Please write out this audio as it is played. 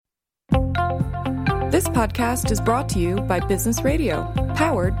This podcast is brought to you by Business Radio,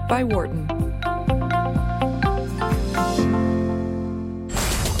 powered by Wharton.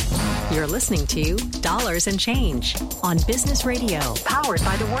 You're listening to Dollars and Change on Business Radio, powered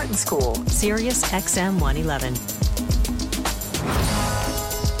by the Wharton School, Sirius XM 111.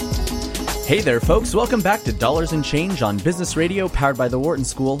 Hey there, folks. Welcome back to Dollars and Change on Business Radio, powered by the Wharton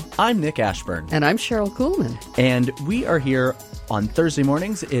School. I'm Nick Ashburn. And I'm Cheryl Kuhlman. And we are here on Thursday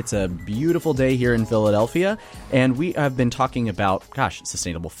mornings. It's a beautiful day here in Philadelphia. And we have been talking about,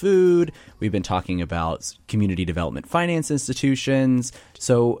 sustainable food. We've been talking about community development finance institutions.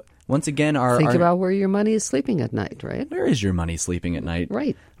 So once again, think about where your money is sleeping at night, right? Where is your money sleeping at night?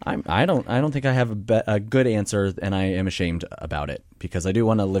 Right. I don't think I have a good answer, and I am ashamed about it because I do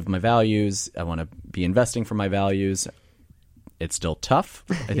want to live my values. I want to be investing for my values. It's still tough.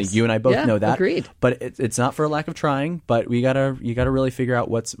 I think you and I both know that. Agreed. But it's not for a lack of trying. But you gotta really figure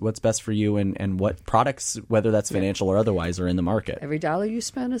out what's best for you and what products, whether that's financial or otherwise, are in the market. Every dollar you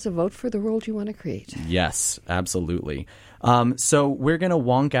spend is a vote for the world you want to create. Yes, absolutely. So we're going to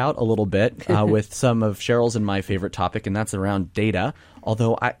wonk out a little bit with some of Cheryl's and my favorite topic, and that's around data.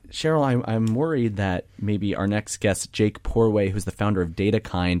 Although, Cheryl, I'm worried that maybe our next guest, Jake Porway, who's the founder of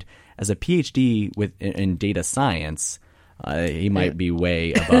DataKind, as a PhD in data science, he might be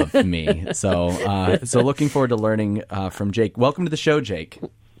way above me. So looking forward to learning from Jake. Welcome to the show, Jake.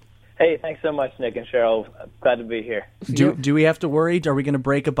 Hey, thanks so much, Nick and Cheryl. Glad to be here. Do we have to worry? Are we going to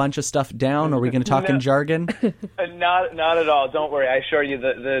break a bunch of stuff down? Are we going to talk in jargon? Not at all. Don't worry. I assure you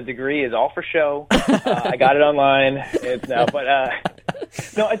the degree is all for show. I got it online.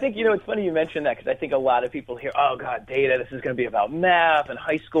 No, I think, it's funny you mentioned that because I think a lot of people hear, oh, God, data, this is going to be about math and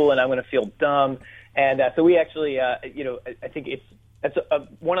high school, and I'm going to feel dumb. And so we actually, I think that's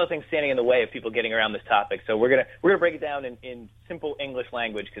one of the things standing in the way of people getting around this topic. So we're gonna break it down in simple English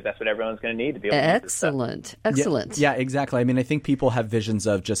language because that's what everyone's going to need to be able to do this. Excellent. Yeah, exactly. I mean, I think people have visions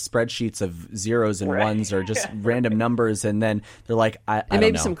of just spreadsheets of zeros and ones or just random numbers, and then they're like, I don't know.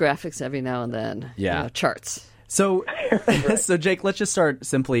 Maybe some graphics every now and then. Yeah, charts. So, so Jake, let's just start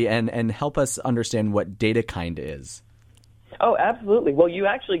simply and help us understand what DataKind is. Oh, absolutely. Well, you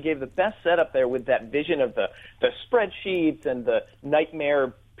actually gave the best setup there with that vision of the spreadsheets and the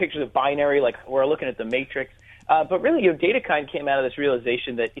nightmare pictures of binary, like we're looking at the Matrix. But really, DataKind came out of this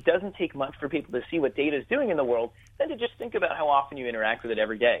realization that it doesn't take much for people to see what data is doing in the world than to just think about how often you interact with it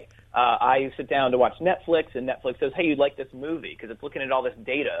every day. I sit down to watch Netflix, and Netflix says, hey, you'd like this movie, because it's looking at all this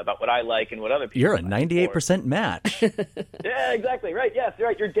data about what I like and what other people like. You're a 98% match. Yeah, exactly. Right. Yes,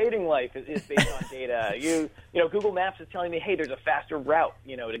 right. Your dating life is based on data. Google Maps is telling me, hey, there's a faster route,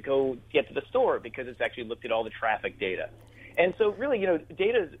 to go get to the store because it's actually looked at all the traffic data. And so really,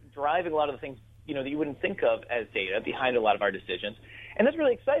 data is driving a lot of the things that you wouldn't think of as data behind a lot of our decisions. And that's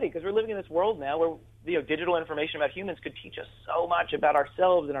really exciting because we're living in this world now where digital information about humans could teach us so much about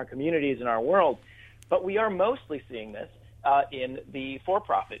ourselves and our communities and our world. But we are mostly seeing this in the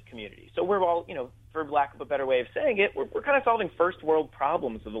for-profit community. So we're all, for lack of a better way of saying it, we're kind of solving first-world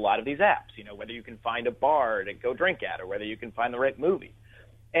problems with a lot of these apps, whether you can find a bar to go drink at or whether you can find the right movie.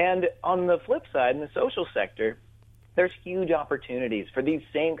 And on the flip side, in the social sector, there's huge opportunities for these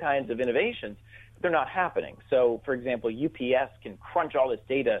same kinds of innovations. They're not happening. So, for example, UPS can crunch all this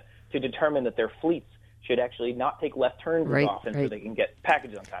data to determine that their fleets should actually not take left turns as often so they can get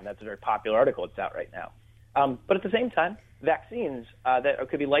packages on time. That's a very popular article that's out right now. But at the same time, vaccines that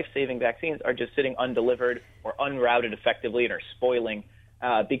could be life-saving vaccines are just sitting undelivered or unrouted effectively and are spoiling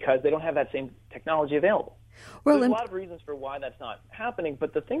because they don't have that same technology available. Well, there's a lot of reasons for why that's not happening,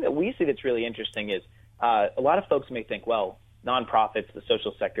 but the thing that we see that's really interesting is a lot of folks may think, well, nonprofits, the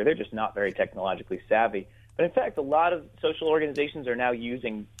social sector, they're just not very technologically savvy. But in fact, a lot of social organizations are now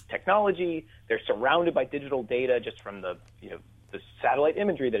using technology. They're surrounded by digital data just from the satellite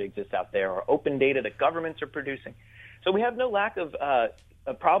imagery that exists out there or open data that governments are producing. So we have no lack of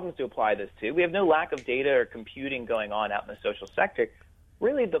problems to apply this to. We have no lack of data or computing going on out in the social sector.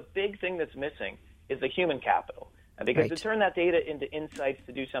 Really, the big thing that's missing is the human capital. Because to turn that data into insights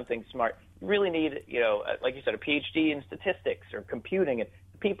to do something smart, you really need, like you said, a PhD in statistics or computing. And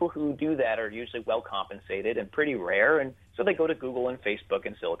people who do that are usually well compensated and pretty rare. And so they go to Google and Facebook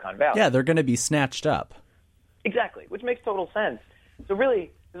and Silicon Valley. Yeah, they're going to be snatched up. Exactly, which makes total sense. So really,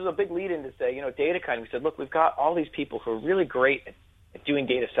 this is a big lead-in to say, DataKind, we said, look, we've got all these people who are really great at doing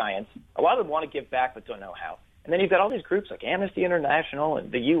data science. A lot of them want to give back but don't know how. And then you've got all these groups like Amnesty International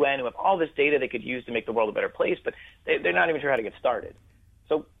and the UN who have all this data they could use to make the world a better place, but they're not even sure how to get started.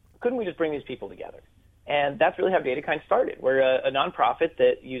 So couldn't we just bring these people together? And that's really how DataKind started. We're a nonprofit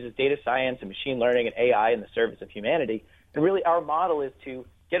that uses data science and machine learning and AI in the service of humanity. And really our model is to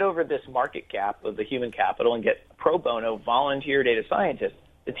get over this market gap of the human capital and get pro bono volunteer data scientists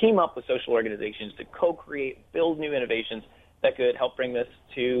to team up with social organizations to co-create, build new innovations that could help bring this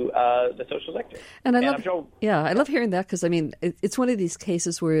to the social sector. And I love hearing that because, I mean, it's one of these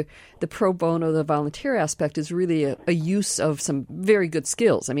cases where the pro bono, the volunteer aspect is really a use of some very good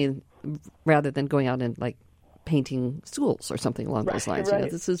skills. I mean, rather than going out and, like, painting schools or something along those lines. Right.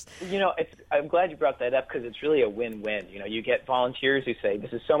 This is, I'm glad you brought that up because it's really a win-win. You get volunteers who say,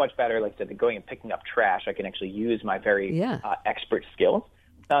 this is so much better, like I said, than going and picking up trash. I can actually use my very expert skills.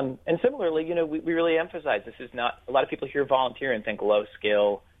 And similarly, we really emphasize this is not – a lot of people hear volunteer and think low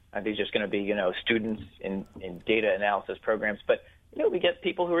skill. They're just going to be, students in data analysis programs. But, we get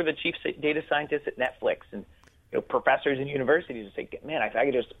people who are the chief data scientists at Netflix and, professors in universities who say, man, if I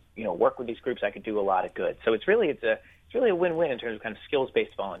could just, work with these groups, I could do a lot of good. So it's really a win-win in terms of kind of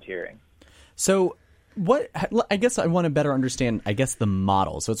skills-based volunteering. So I guess I want to better understand, the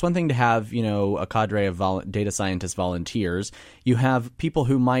model. So it's one thing to have, a cadre of data scientist volunteers. You have people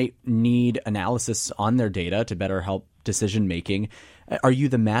who might need analysis on their data to better help decision making. Are you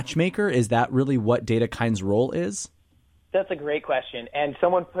the matchmaker? Is that really what DataKind's role is? That's a great question. And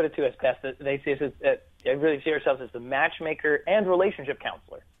someone put it to us best. They say really see ourselves as the matchmaker and relationship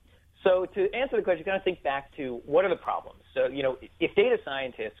counselor. So to answer the question, you kind of think back to what are the problems. So, if data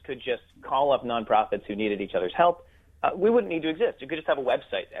scientists could just call up nonprofits who needed each other's help, we wouldn't need to exist. You could just have a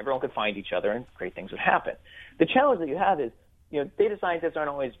website. Everyone could find each other and great things would happen. The challenge that you have is, data scientists aren't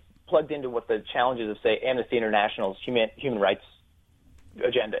always plugged into what the challenges of, say, Amnesty International's human rights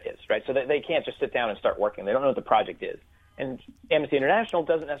agenda is, right? So they can't just sit down and start working. They don't know what the project is. And Amnesty International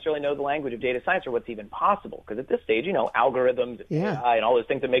doesn't necessarily know the language of data science or what's even possible. Because at this stage, algorithms and AI and all those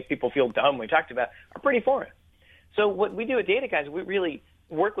things that make people feel dumb we talked about are pretty foreign. So what we do at DataKind is we really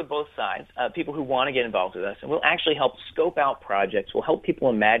work with both sides, people who want to get involved with us, and we'll actually help scope out projects. We'll help people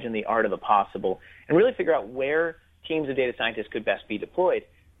imagine the art of the possible and really figure out where teams of data scientists could best be deployed.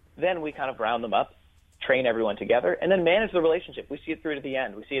 Then we kind of round them up, train everyone together, and then manage the relationship. We see it through to the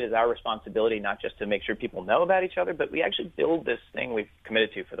end. We see it as our responsibility not just to make sure people know about each other, but we actually build this thing we've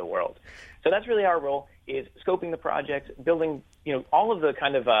committed to for the world. So that's really our role, is scoping the project, building, all of the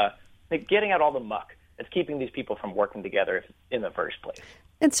kind of getting out all the muck that's keeping these people from working together in the first place.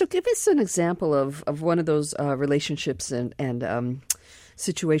 And so give us an example of one of those relationships and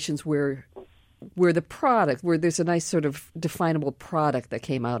situations where there's a nice sort of definable product that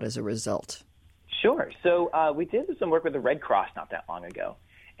came out as a result. Sure. So we did some work with the Red Cross not that long ago.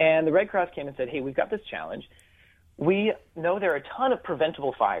 And the Red Cross came and said, hey, we've got this challenge. We know there are a ton of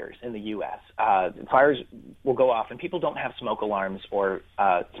preventable fires in the U.S. Fires will go off, and people don't have smoke alarms or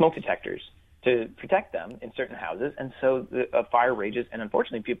smoke detectors to protect them in certain houses. And so a fire rages, and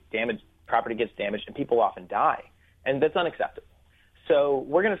unfortunately, property gets damaged, and people often die. And that's unacceptable. So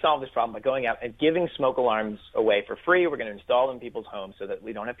we're going to solve this problem by going out and giving smoke alarms away for free. We're going to install them in people's homes so that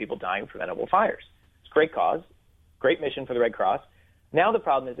we don't have people dying of preventable fires. It's a great cause, great mission for the Red Cross. Now the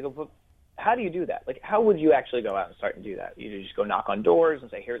problem is, how do you do that? Like, how would you actually go out and start and do that? You just go knock on doors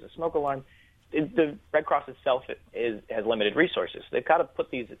and say, here's a smoke alarm. The Red Cross itself has limited resources. They've got to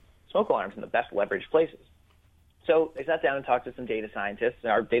put these smoke alarms in the best leveraged places. So they sat down and talked to some data scientists,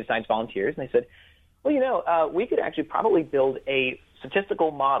 our data science volunteers, and they said, well, we could actually probably build a statistical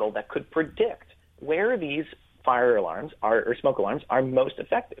model that could predict where these fire alarms or smoke alarms are most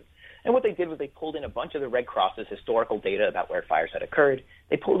effective. And what they did was they pulled in a bunch of the Red Cross's historical data about where fires had occurred.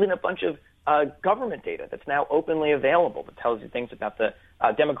 They pulled in a bunch of government data that's now openly available that tells you things about the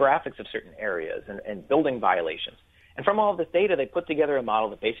demographics of certain areas and building violations. And from all of this data, they put together a model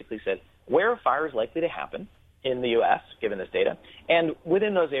that basically said where are fires likely to happen in the U.S., given this data, and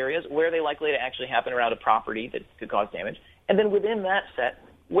within those areas, where are they likely to actually happen around a property that could cause damage, and then within that set,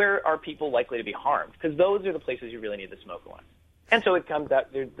 where are people likely to be harmed? Because those are the places you really need the smoke alarm. And so it comes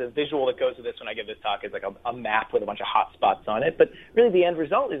out, the visual that goes with this when I give this talk is like a map with a bunch of hot spots on it, but really the end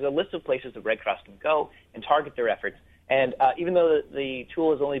result is a list of places the Red Cross can go and target their efforts. And even though the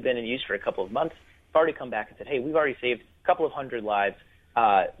tool has only been in use for a couple of months, it's already come back and said, hey, we've already saved a couple of hundred lives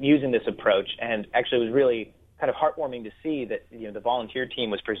using this approach, and actually it was really kind of heartwarming to see that the volunteer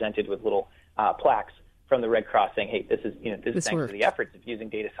team was presented with little plaques from the Red Cross saying, "Hey, this is thanks to the efforts of using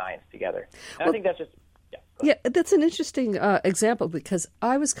data science together." And I think that's just that's an interesting example because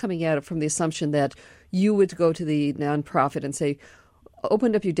I was coming at it from the assumption that you would go to the nonprofit and say,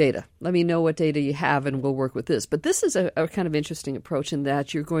 "Open up your data. Let me know what data you have, and we'll work with this." But this is a kind of interesting approach in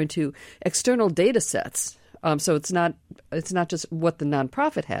that you're going to external data sets. So it's not just what the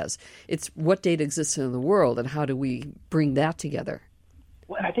nonprofit has. It's what data exists in the world and how do we bring that together.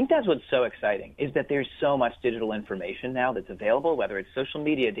 Well, and I think that's what's so exciting is that there's so much digital information now that's available, whether it's social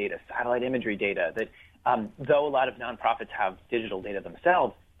media data, satellite imagery data, that though a lot of nonprofits have digital data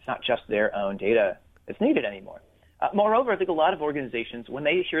themselves, it's not just their own data that's needed anymore. Moreover, I think a lot of organizations, when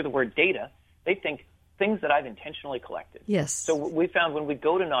they hear the word data, they think things that I've intentionally collected. Yes. So we found when we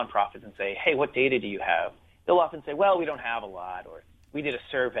go to nonprofits and say, hey, what data do you have? They'll often say, well, we don't have a lot, or we did a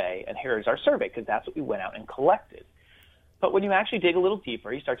survey, and here's our survey, because that's what we went out and collected. But when you actually dig a little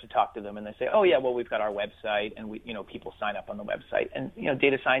deeper, you start to talk to them, and they say, oh, yeah, well, we've got our website, and people sign up on the website. And,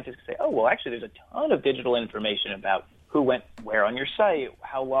 data scientists say, oh, well, actually, there's a ton of digital information about who went where on your site,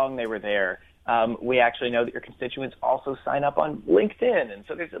 how long they were there. We actually know that your constituents also sign up on LinkedIn, and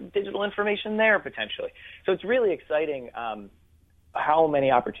so there's some digital information there potentially. So it's really exciting how many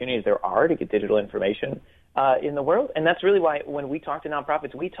opportunities there are to get digital information in the world. And that's really why when we talk to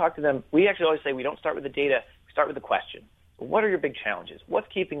nonprofits, we talk to them, we actually always say we don't start with the data, we start with the question. What are your big challenges? What's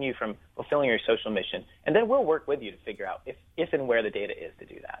keeping you from fulfilling your social mission? And then we'll work with you to figure out if and where the data is to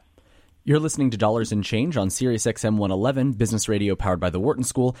do that. You're listening to Dollars and Change on Sirius XM 111, business radio powered by the Wharton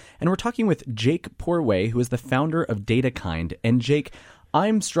School. And we're talking with Jake Porway, who is the founder of DataKind. And Jake,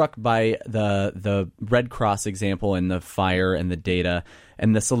 I'm struck by the Red Cross example and the fire and the data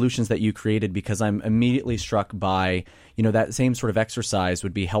and the solutions that you created, because I'm immediately struck by, that same sort of exercise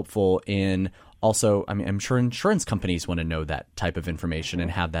would be helpful in also, I'm sure insurance companies want to know that type of information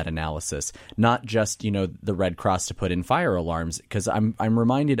and have that analysis, not just, the Red Cross to put in fire alarms. Because I'm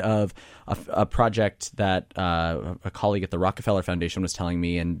reminded of a project that a colleague at the Rockefeller Foundation was telling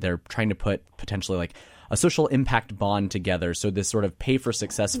me, and they're trying to put potentially like a social impact bond together. So this sort of pay for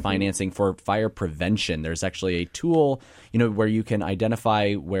success financing for fire prevention. There's actually a tool, where you can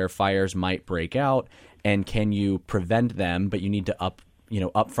identify where fires might break out and can you prevent them, but you need to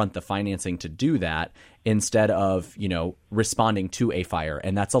upfront the financing to do that instead of, responding to a fire.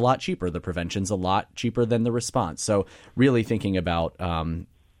 And that's a lot cheaper. The prevention's a lot cheaper than the response. So really thinking about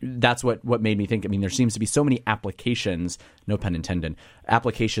that's what made me think. I mean, there seems to be so many applications, no pun intended,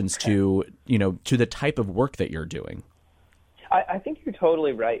 applications to, to the type of work that you're doing. I think you're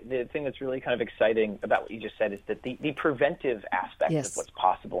totally right. The thing that's really kind of exciting about what you just said is that the preventive aspect of what's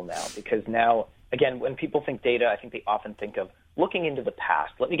possible now, because now, again, when people think data, I think they often think of looking into the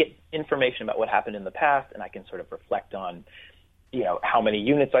past. Let me get information about what happened in the past, and I can sort of reflect on, how many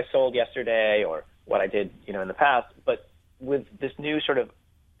units I sold yesterday or what I did, in the past. But with this new sort of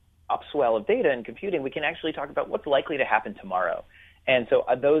upswell of data and computing, we can actually talk about what's likely to happen tomorrow. And so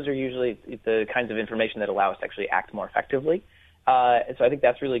those are usually the kinds of information that allow us to actually act more effectively. And so I think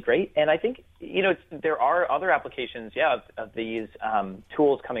that's really great. And I think, there are other applications, of these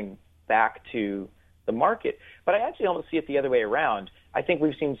tools coming back to the market. But I actually almost see it the other way around. I think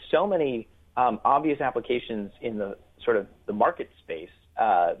we've seen so many obvious applications in the sort of the market space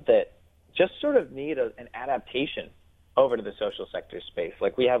that just sort of need an adaptation over to the social sector space.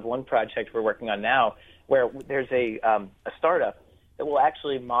 Like we have one project we're working on now where there's a startup that will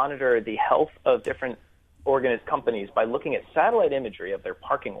actually monitor the health of different companies by looking at satellite imagery of their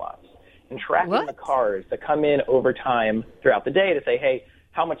parking lots and tracking the cars that come in over time throughout the day to say, hey,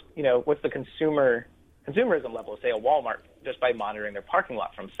 how much, what's the consumerism level of, say, a Walmart, just by monitoring their parking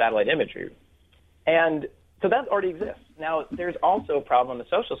lot from satellite imagery. And so that already exists. Now, there's also a problem on the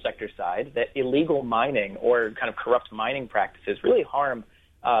social sector side that illegal mining or kind of corrupt mining practices really harm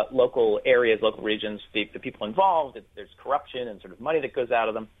local areas, local regions, the people involved. There's corruption and sort of money that goes out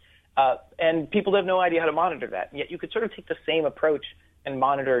of them. And people have no idea how to monitor that. And yet you could sort of take the same approach and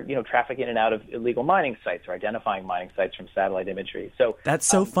monitor, traffic in and out of illegal mining sites or identifying mining sites from satellite imagery. So that's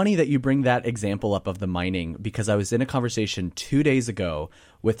so funny that you bring that example up of the mining, because I was in a conversation 2 days ago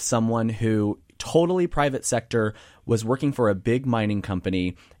with someone who totally private sector was working for a big mining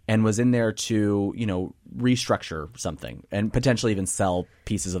company and was in there to, restructure something and potentially even sell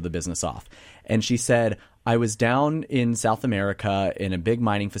pieces of the business off. And she said, I was down in South America in a big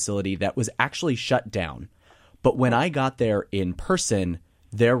mining facility that was actually shut down. But when I got there in person,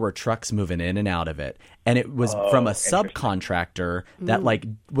 there were trucks moving in and out of it. And it was from a subcontractor that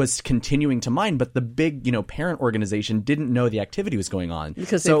was continuing to mine. But the big, parent organization didn't know the activity was going on.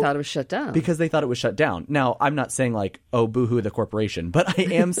 Because they thought it was shut down. Because they thought it was shut down. Now, I'm not saying oh, boo-hoo, the corporation. But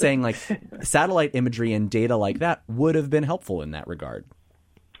I am saying satellite imagery and data like that would have been helpful in that regard.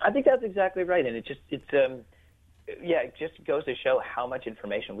 I think that's exactly right. And it just goes to show how much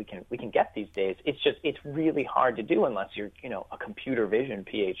information we can get these days. It's really hard to do unless you're, a computer vision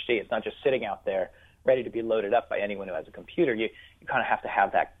PhD. It's not just sitting out there ready to be loaded up by anyone who has a computer. You kind of have to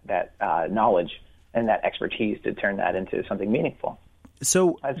have that knowledge and that expertise to turn that into something meaningful.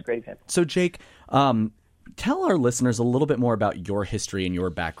 So that's a great example. So Jake, tell our listeners a little bit more about your history and your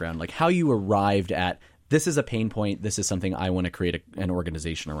background, like how you arrived at this is a pain point, this is something I want to create an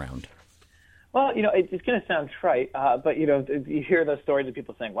organization around. Well, it's going to sound trite, but, you hear those stories of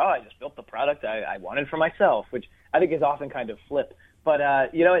people saying, well, I just built the product I wanted for myself, which I think is often kind of flip. But,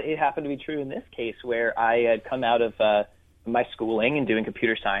 it happened to be true in this case where I had come out of my schooling and doing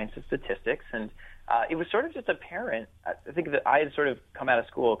computer science and statistics, and it was sort of just apparent. I think that I had sort of come out of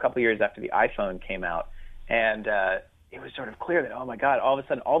school a couple years after the iPhone came out, and it was sort of clear that, oh, my God, all of a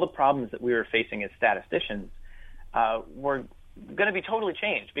sudden all the problems that we were facing as statisticians were going to be totally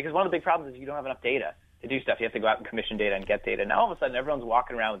changed, because one of the big problems is you don't have enough data to do stuff. You have to go out and commission data and get data. Now all of a sudden everyone's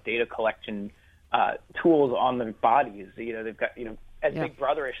walking around with data collection tools on their bodies. They've got, as big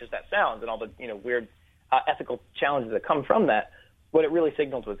brotherish as that sounds, and all the weird ethical challenges that come from that, what it really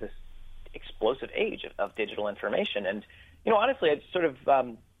signals was this explosive age of digital information. And honestly, I sort of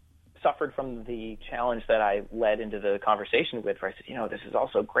suffered from the challenge that I led into the conversation with, where I said, this is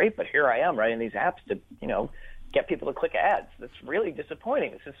also great, but here I am writing these apps to get people to click ads. That's really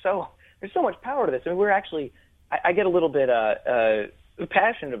disappointing. There's so much power to this. I mean, I get a little bit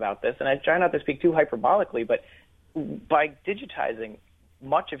passionate about this, and I try not to speak too hyperbolically, but by digitizing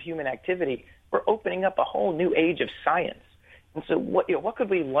much of human activity, we're opening up a whole new age of science. And so what could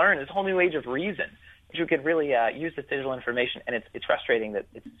we learn? This whole new age of reason, which we could really use this digital information. And it's frustrating that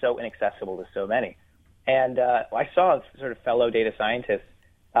it's so inaccessible to so many. And I saw sort of fellow data scientists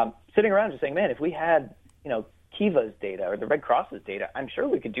sitting around just saying, man, if we had, Kiva's data or the Red Cross's data, I'm sure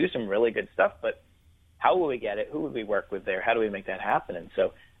we could do some really good stuff, but how will we get it? Who would we work with there? How do we make that happen? And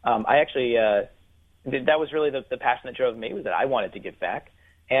so I actually, that was really the passion that drove me, was that I wanted to give back.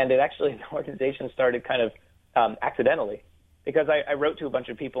 And the organization started kind of accidentally, because I wrote to a bunch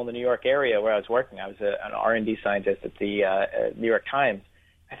of people in the New York area where I was working. I was an R&D scientist at the New York Times.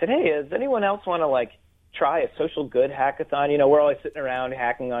 I said, hey, does anyone else want to try a social good hackathon? We're always sitting around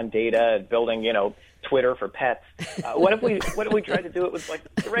hacking on data and building, Twitter for pets. What if we try to do it with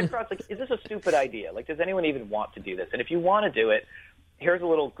the Red Cross? Is this a stupid idea? Does anyone even want to do this? And if you want to do it, here's a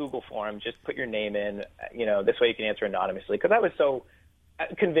little Google form. Just put your name in. This way you can answer anonymously. Because I was so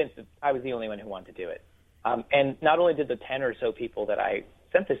convinced that I was the only one who wanted to do it. And not only did the 10 or so people that I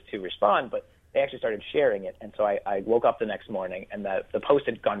sent this to respond, but they actually started sharing it. And so I woke up the next morning, and the post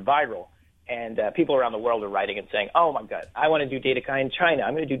had gone viral. And people around the world are writing and saying, oh, my God, I want to do DataKai in China.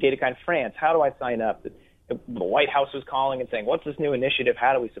 I'm going to do DataKai in France. How do I sign up? The White House was calling and saying, what's this new initiative?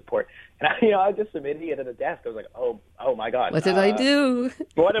 How do we support? And I was just submitting it at a desk. I was like, oh my God. What did I do?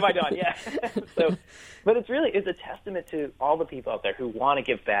 What have I done? Yeah. But it's a testament to all the people out there who want to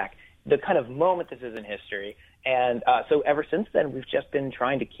give back, the kind of moment this is in history. And so ever since then, we've just been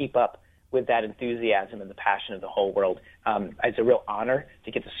trying to keep up with that enthusiasm and the passion of the whole world. It's a real honor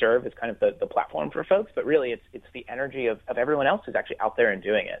to get to serve as kind of the platform for folks, but really it's the energy of everyone else who's actually out there and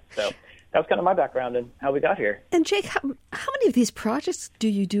doing it. So that was kind of my background and how we got here. And Jake, how many of these projects do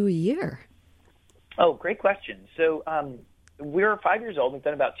you do a year? Oh, great question. So we're 5 years old. We've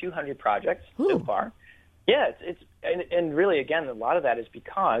done about 200 projects so far. Yeah, and really, again, a lot of that is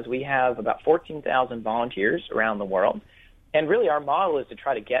because we have about 14,000 volunteers around the world. And really, our model is to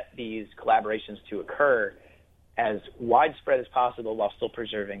try to get these collaborations to occur as widespread as possible while still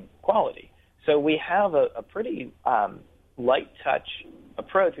preserving quality. So we have a pretty light touch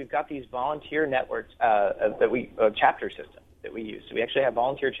approach. We've got these volunteer networks chapter system that we use. So we actually have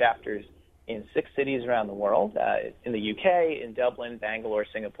volunteer chapters in 6 cities around the world, in the UK, in Dublin, Bangalore,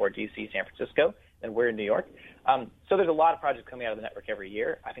 Singapore, DC, San Francisco, and we're in New York. So there's a lot of projects coming out of the network every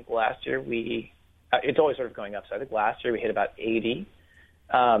year. I think last year it's always sort of going up. So I think last year we hit about 80.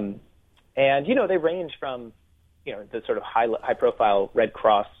 And, they range from, the sort of high-profile Red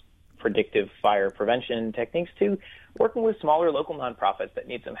Cross predictive fire prevention techniques to working with smaller local nonprofits that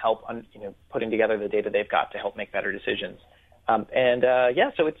need some help on, putting together the data they've got to help make better decisions. So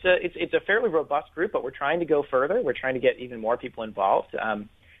it's a fairly robust group, but we're trying to go further. We're trying to get even more people involved,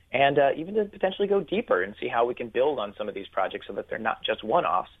 and even to potentially go deeper and see how we can build on some of these projects so that they're not just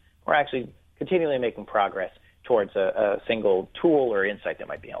one-offs. We're actually continually making progress towards a single tool or insight that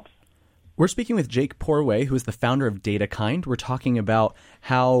might be helpful. We're speaking with Jake Porway, who is the founder of DataKind. We're talking about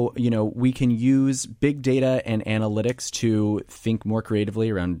how, we can use big data and analytics to think more creatively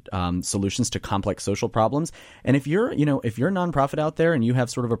around solutions to complex social problems. And if you're a nonprofit out there and you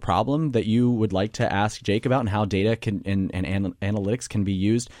have sort of a problem that you would like to ask Jake about and how data can and analytics can be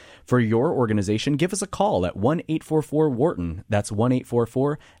used for your organization, give us a call at 1-844-WHARTON. That's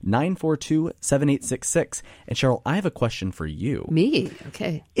 1-844-942-7866. And Cheryl, I have a question for you. Me?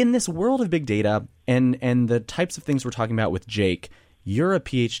 Okay. In this world of big data and the types of things we're talking about with Jake, you're a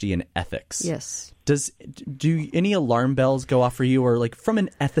PhD in ethics. Yes. Do any alarm bells go off for you, or like from an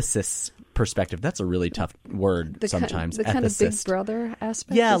ethicist perspective? That's a really tough word sometimes. The kind of Big Brother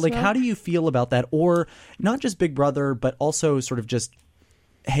aspect. Yeah, as like well? how do you feel about that? Or not just Big Brother, but also sort of just,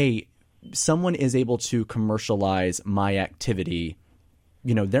 hey, someone is able to commercialize my activity.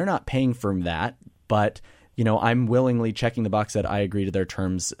 You know, they're not paying for that, but you know, I'm willingly checking the box that I agree to their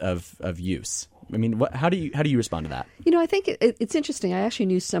terms of use. I mean, how do you respond to that? You know, I think it's interesting. I actually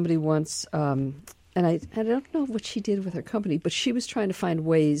knew somebody once, and I don't know what she did with her company, but she was trying to find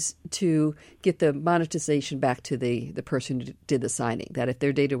ways to get the monetization back to the person who did the signing, that if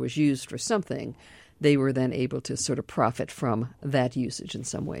their data was used for something, they were then able to sort of profit from that usage in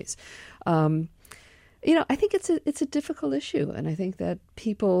some ways. You know, I think it's a difficult issue, and I think that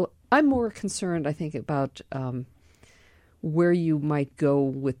I'm more concerned, I think, about where you might go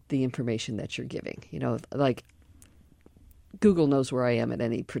with the information that you're giving. You know, like Google knows where I am at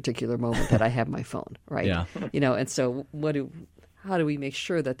any particular moment that I have my phone, right? Yeah. You know, and so how do we make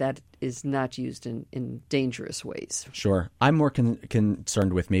sure that is not used in dangerous ways? Sure. I'm more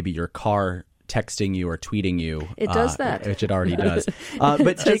concerned with maybe your car texting you or tweeting you. It does that. Which it already does.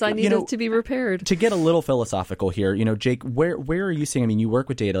 But Jake, I need it to be repaired. To get a little philosophical here, you know, Jake, where are you seeing? I mean, you work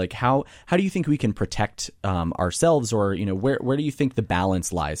with data. Like, how do you think we can protect ourselves, or you know, where do you think the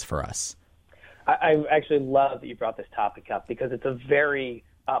balance lies for us? I actually love that you brought this topic up because it's a very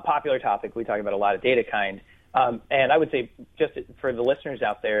popular topic. We talk about a lot of data kind, and I would say just for the listeners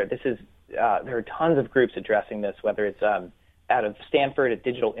out there, there are tons of groups addressing this, whether it's out of Stanford at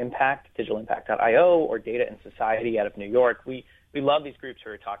Digital Impact, digitalimpact.io, or Data and Society out of New York. We love these groups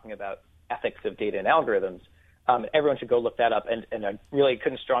who are talking about ethics of data and algorithms. Everyone should go look that up, and I really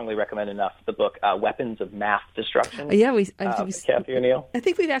couldn't strongly recommend enough the book Weapons of Math Destruction. Yeah, Kathy O'Neill. I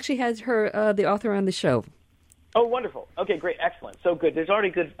think we've actually had her, the author, on the show. Oh, wonderful. Okay, great, excellent. So good. There's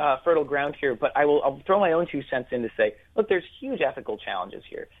already good fertile ground here, but I'll throw my own 2 cents in to say, look, there's huge ethical challenges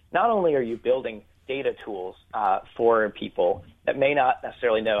here. Not only are you building data tools for people that may not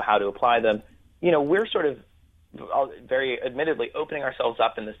necessarily know how to apply them, you know, we're sort of very admittedly opening ourselves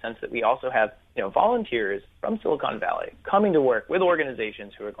up in the sense that we also have, you know, volunteers from Silicon Valley coming to work with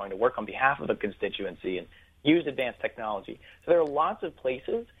organizations who are going to work on behalf of the constituency and use advanced technology. So there are lots of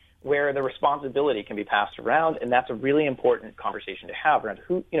places where the responsibility can be passed around, and that's a really important conversation to have around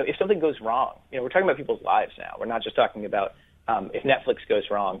who, you know, if something goes wrong. You know, we're talking about people's lives now. We're not just talking about if Netflix goes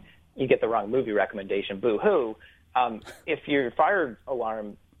wrong, you get the wrong movie recommendation, boo-hoo. If your fire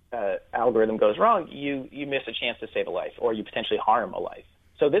alarm algorithm goes wrong, you miss a chance to save a life, or you potentially harm a life.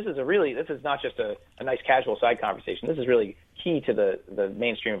 So this is not just a nice casual side conversation. This is really key to the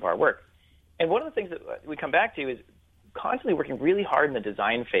mainstream of our work. And one of the things that we come back to is constantly working really hard in the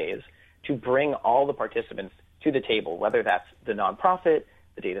design phase to bring all the participants to the table, whether that's the nonprofit,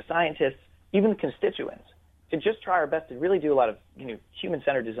 the data scientists, even the constituents, to just try our best to really do a lot of, you know,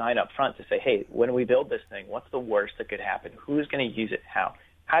 human-centered design up front to say, hey, when we build this thing, what's the worst that could happen? Who's going to use it? How?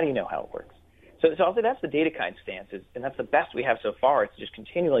 How do you know how it works? So I'll say that's the data kind stance, and that's the best we have so far, is to just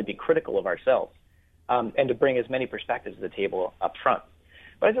continually be critical of ourselves and to bring as many perspectives to the table up front.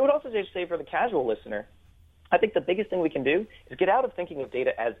 But I would also just say for the casual listener, I think the biggest thing we can do is get out of thinking of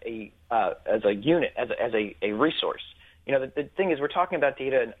data as a unit, as a resource. You know, the thing is, we're talking about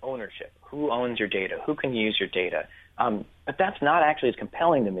data and ownership. Who owns your data? Who can use your data? But that's not actually as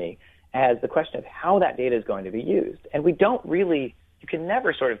compelling to me as the question of how that data is going to be used. And we don't really, you can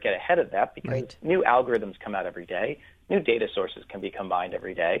never sort of get ahead of that because new algorithms come out every day. New data sources can be combined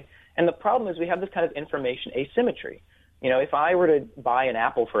every day. And the problem is we have this kind of information asymmetry. You know, if I were to buy an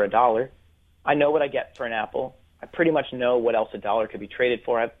apple for $1, I know what I get for an apple. I pretty much know what else $1 could be traded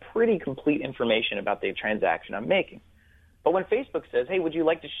for. I have pretty complete information about the transaction I'm making. But when Facebook says, hey, would you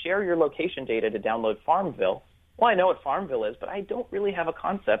like to share your location data to download Farmville? Well, I know what Farmville is, but I don't really have a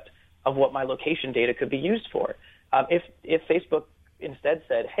concept of what my location data could be used for. If Facebook instead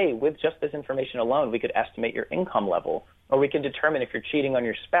said, hey, with just this information alone, we could estimate your income level, or we can determine if you're cheating on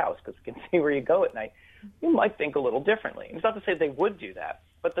your spouse because we can see where you go at night, you might think a little differently. It's not to say they would do that,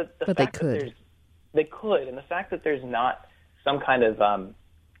 but the fact that they could, and the fact that there's not some kind of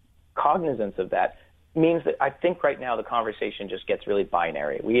cognizance of that means that I think right now the conversation just gets really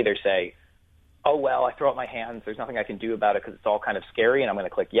binary. We either say, oh, well, I throw up my hands, there's nothing I can do about it because it's all kind of scary and I'm going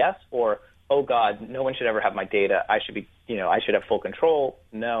to click yes, or, oh, God, no one should ever have my data. I should have full control.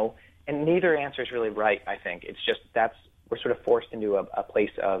 No. And neither answer is really right, I think. It's just we're sort of forced into a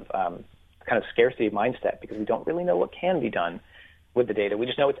place of kind of scarcity mindset because we don't really know what can be done with the data. We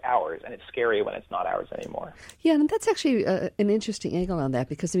just know it's ours, and it's scary when it's not ours anymore. Yeah, and that's actually an interesting angle on that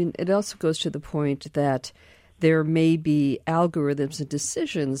because, I mean, it also goes to the point that there may be algorithms and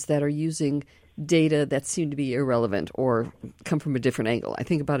decisions that are using data that seem to be irrelevant or come from a different angle. I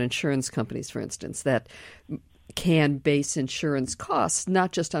think about insurance companies, for instance, that can base insurance costs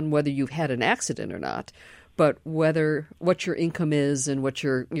not just on whether you've had an accident or not, but what your income is and what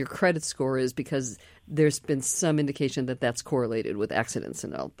your credit score is, because there's been some indication that that's correlated with accidents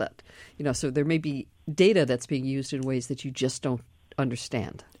and all that. So there may be data that's being used in ways that you just don't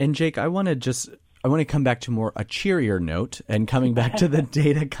understand. And Jake, I want to come back to a cheerier note and coming back to the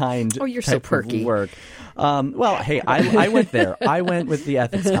data kind oh, you're so perky. Work. Well, hey, I went there. I went with the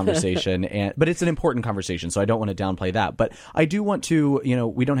ethics conversation, but it's an important conversation, so I don't want to downplay that. But I do want to,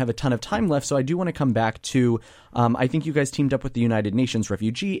 we don't have a ton of time left, so I do want to come back to, I think you guys teamed up with the United Nations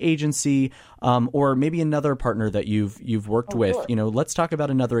Refugee Agency, or maybe another partner that you've worked with. Sure. Let's talk about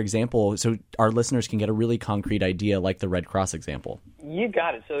another example so our listeners can get a really concrete idea, like the Red Cross example. You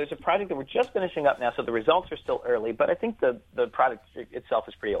got it. So there's a project that we're just finishing up now, so the results are still early, but I think the product itself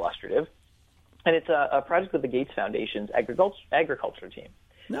is pretty illustrative. And it's a project with the Gates Foundation's agriculture team.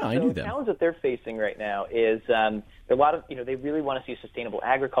 No, I knew the them. challenge that they're facing right now is there are a lot of, they really want to see sustainable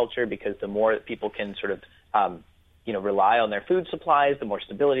agriculture, because the more that people can sort of, rely on their food supplies, the more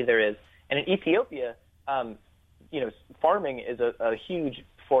stability there is. And in Ethiopia, farming is a huge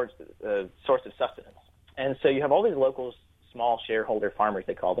source of sustenance. And so you have all these local small shareholder farmers,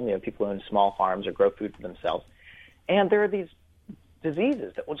 they call them, people who own small farms or grow food for themselves. And there are these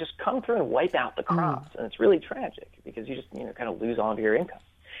diseases that will just come through and wipe out the crops. And it's really tragic, because you just, kind of lose all of your income.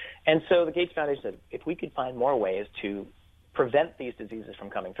 And so the Gates Foundation said, if we could find more ways to prevent these diseases from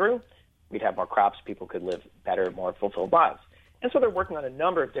coming through, we'd have more crops, people could live better, more fulfilled lives. And so they're working on a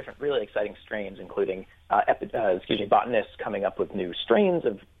number of different really exciting strains, including botanists coming up with new strains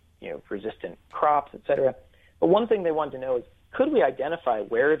of resistant crops, et cetera. But one thing they wanted to know is, could we identify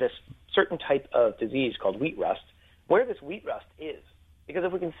where this certain type of disease called wheat rust, where this wheat rust is? Because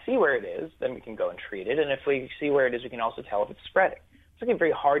if we can see where it is, then we can go and treat it. And if we see where it is, we can also tell if it's spreading. It's going to be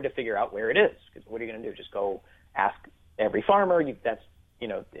very hard to figure out where it is, because what are you going to do? Just go ask every farmer? That's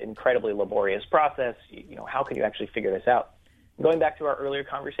incredibly laborious process. How can you actually figure this out? Going back to our earlier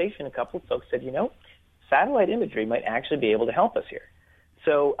conversation, a couple of folks said, satellite imagery might actually be able to help us here.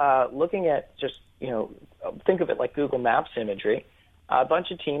 So looking at just, think of it like Google Maps imagery, a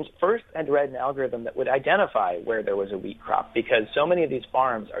bunch of teams first had to write an algorithm that would identify where there was a wheat crop, because so many of these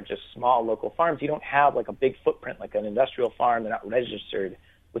farms are just small local farms. You don't have like a big footprint like an industrial farm. They're not registered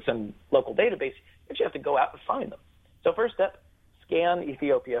with some local database. You have to go out and find them. So first step, scan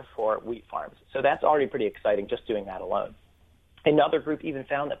Ethiopia for wheat farms. So that's already pretty exciting, just doing that alone. Another group even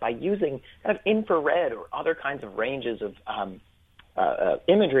found that by using kind of infrared or other kinds of ranges of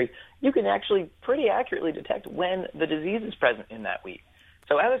imagery, you can actually pretty accurately detect when the disease is present in that wheat.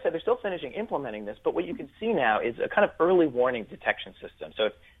 So as I said, they're still finishing implementing this, but what you can see now is a kind of early warning detection system. So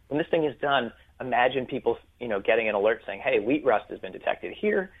when this thing is done, imagine people, getting an alert saying, hey, wheat rust has been detected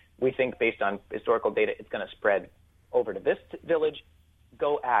here. We think based on historical data, it's going to spread over to this village.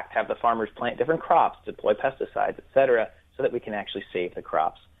 Go act, have the farmers plant different crops, deploy pesticides, et cetera, so that we can actually save the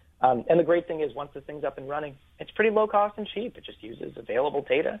crops. And the great thing is, once the thing's up and running, it's pretty low cost and cheap. It just uses available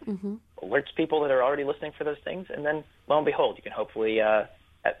data, alerts people that are already listening for those things, and then, lo and behold, you can hopefully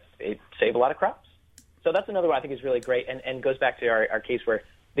save a lot of crops. So that's another one I think is really great, and goes back to our case where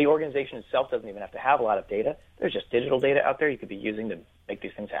the organization itself doesn't even have to have a lot of data. There's just digital data out there you could be using to make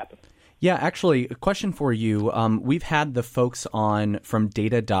these things happen. Yeah, actually, a question for you. We've had the folks on from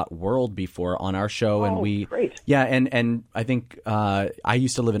data.world before on our show. And great. Yeah, and I think I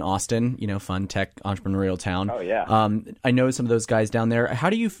used to live in Austin, fun tech entrepreneurial town. Oh, yeah. I know some of those guys down there. How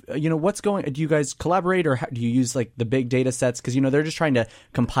do you, what's going, do you guys collaborate, or do you use like the big data sets? Because, they're just trying to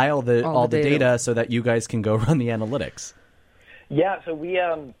compile all the data so that you guys can go run the analytics. Yeah, so we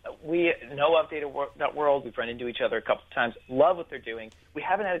know of Data.world. We've run into each other a couple of times. Love what they're doing. We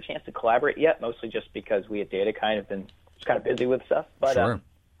haven't had a chance to collaborate yet, mostly just because we at Data have been kind of busy with stuff. But sure.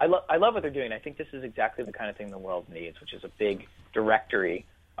 I love what they're doing. I think this is exactly the kind of thing the world needs, which is a big directory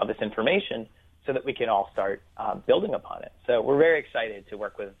of this information so that we can all start building upon it. So we're very excited to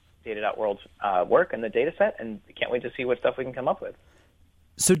work with Data.world's work and the data set, and can't wait to see what stuff we can come up with.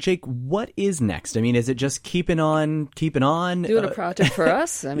 So, Jake, what is next? I mean, is it just keeping on? Doing a project for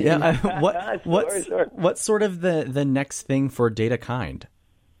us? I mean, what's sort of the next thing for DataKind?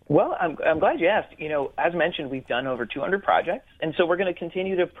 Well, I'm glad you asked. As mentioned, we've done over 200 projects, and so we're going to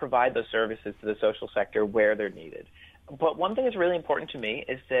continue to provide those services to the social sector where they're needed. But one thing that's really important to me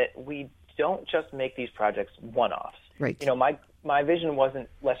is that we don't just make these projects one-offs. Right. My vision wasn't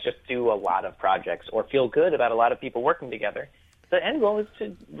let's just do a lot of projects or feel good about a lot of people working together. The end goal is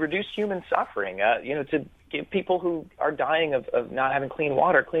to reduce human suffering, to give people who are dying of not having clean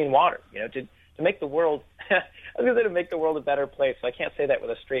water, to to make the world to make the world a better place. So I can't say that with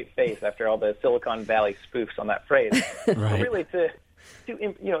a straight face after all the Silicon Valley spoofs on that phrase. Right. But really to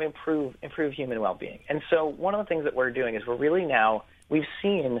improve human well-being. And so one of the things that we're doing is we've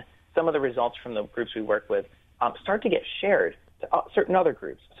seen some of the results from the groups we work with start to get shared to certain other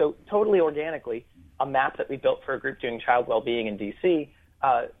groups. So totally organically, a map that we built for a group doing child well-being in D.C.,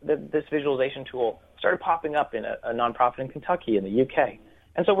 this visualization tool started popping up in a nonprofit in Kentucky, in the UK.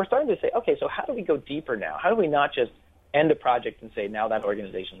 And so we're starting to say, okay, so how do we go deeper now? How do we not just end a project and say, now that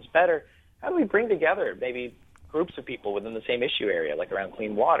organization's better? How do we bring together maybe groups of people within the same issue area, like around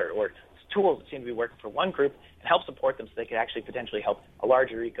clean water, or tools that seem to be working for one group, and help support them so they could actually potentially help a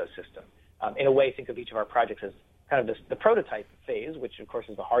larger ecosystem? In a way, think of each of our projects as kind of the prototype phase, which, of course,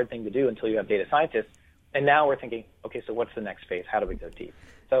 is a hard thing to do until you have data scientists. And now we're thinking, okay, so what's the next phase? How do we go deep?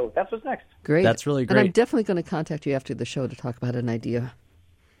 So that's what's next. Great. That's really great. And I'm definitely going to contact you after the show to talk about an idea.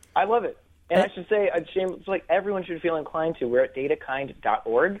 I love it. And I should say, it's like everyone should feel inclined to. We're at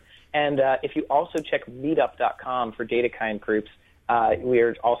datakind.org. And if you also check meetup.com for DataKind groups,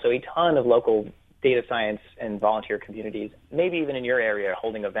 we're also a ton of local data science and volunteer communities, maybe even in your area,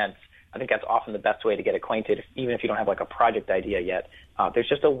 holding events. I think that's often the best way to get acquainted, even if you don't have like a project idea yet. There's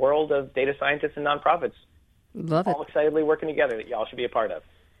just a world of data scientists and nonprofits Love it. all excitedly working together that y'all should be a part of.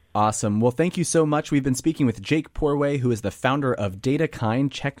 Awesome. Well, thank you so much. We've been speaking with Jake Porway, who is the founder of DataKind.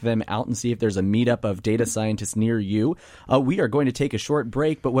 Check them out and see if there's a meetup of data scientists near you. We are going to take a short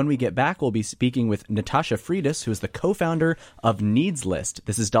break, but when we get back, we'll be speaking with Natasha Friedis, who is the co-founder of Needs List.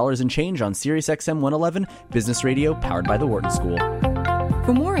 This is Dollars and Change on Sirius XM 111, Business Radio, powered by the Wharton School.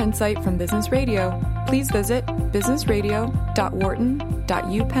 For more insight from Business Radio, please visit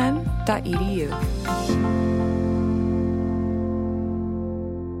businessradio.wharton.upenn.edu.